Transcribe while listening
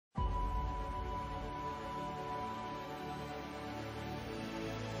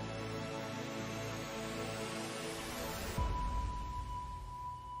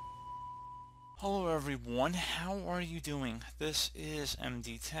Hello everyone, how are you doing? This is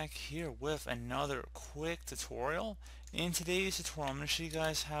MD Tech here with another quick tutorial. In today's tutorial I'm going to show you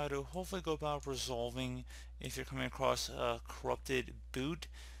guys how to hopefully go about resolving if you're coming across a corrupted boot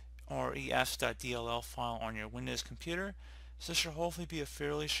or refs.dll file on your Windows computer. So this should hopefully be a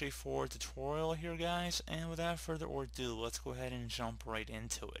fairly straightforward tutorial here guys, and without further ado, let's go ahead and jump right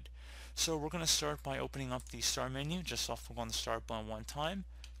into it. So we're going to start by opening up the start menu. Just click on the start button one time.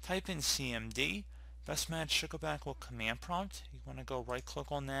 Type in CMD. Best match should go back with command prompt. You want to go right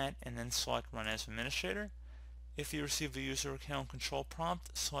click on that and then select run as administrator. If you receive a user account control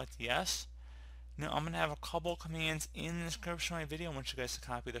prompt, select yes. Now I'm going to have a couple commands in the description of my video. I want you guys to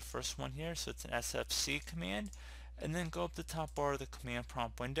copy the first one here. So it's an SFC command. And then go up the top bar of the command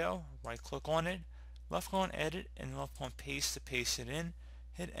prompt window, right click on it, left click on edit, and left click on paste to paste it in.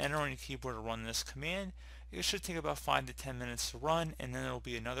 Hit enter on your keyboard to run this command. It should take about 5 to 10 minutes to run, and then there will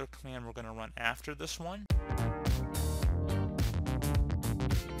be another command we're going to run after this one.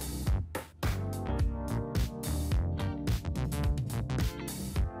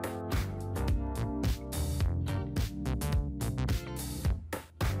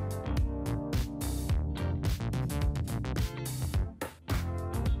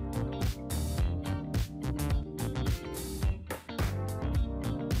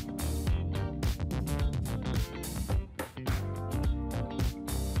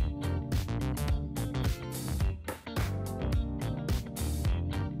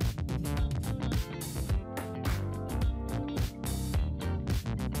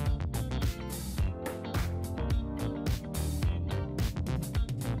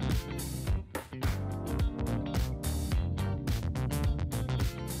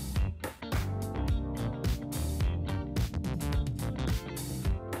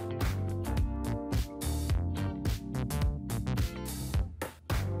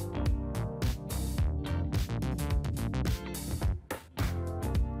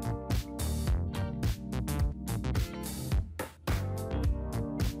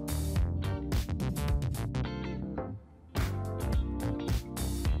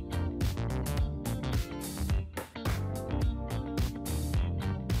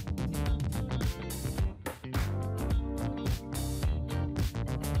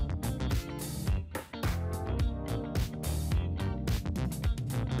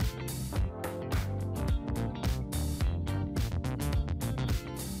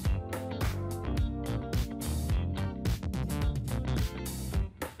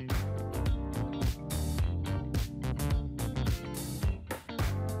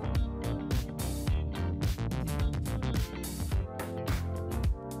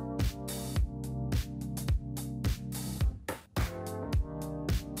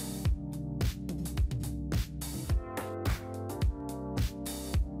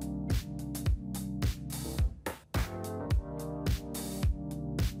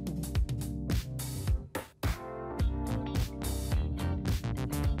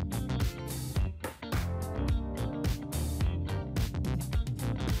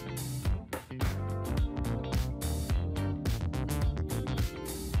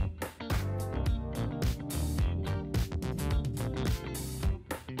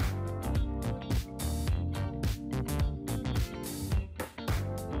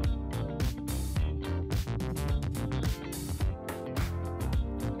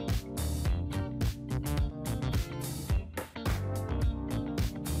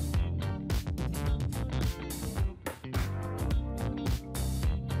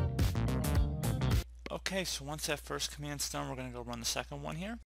 Okay, so once that first command's done, we're going to go run the second one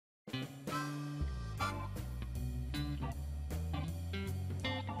here.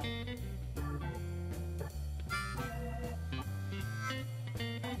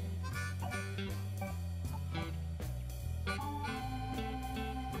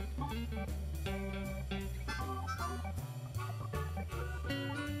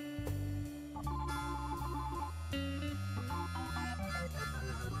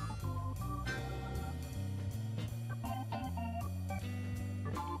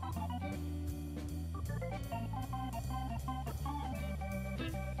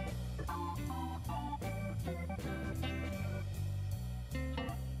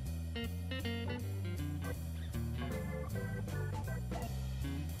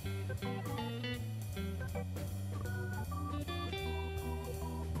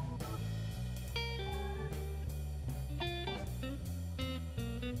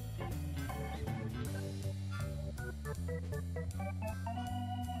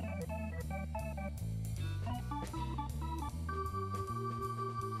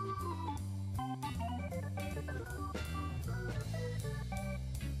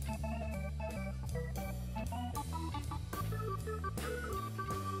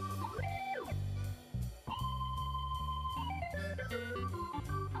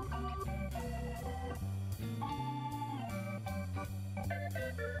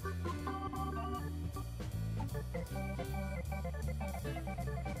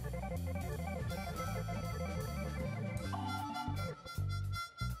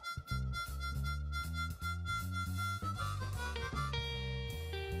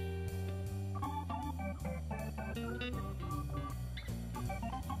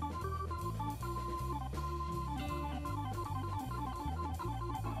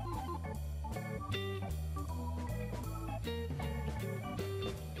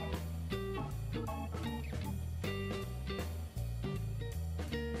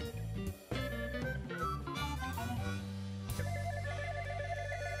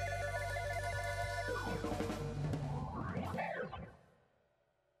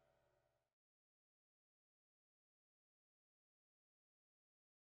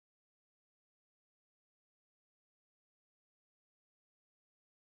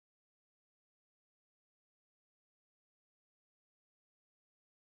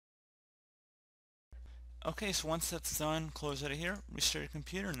 Okay, so once that's done, close out of here, restart your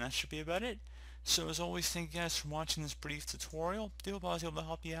computer, and that should be about it. So as always, thank you guys for watching this brief tutorial. Do hope I was able to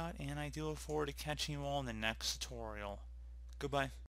help you out, and I do look forward to catching you all in the next tutorial. Goodbye.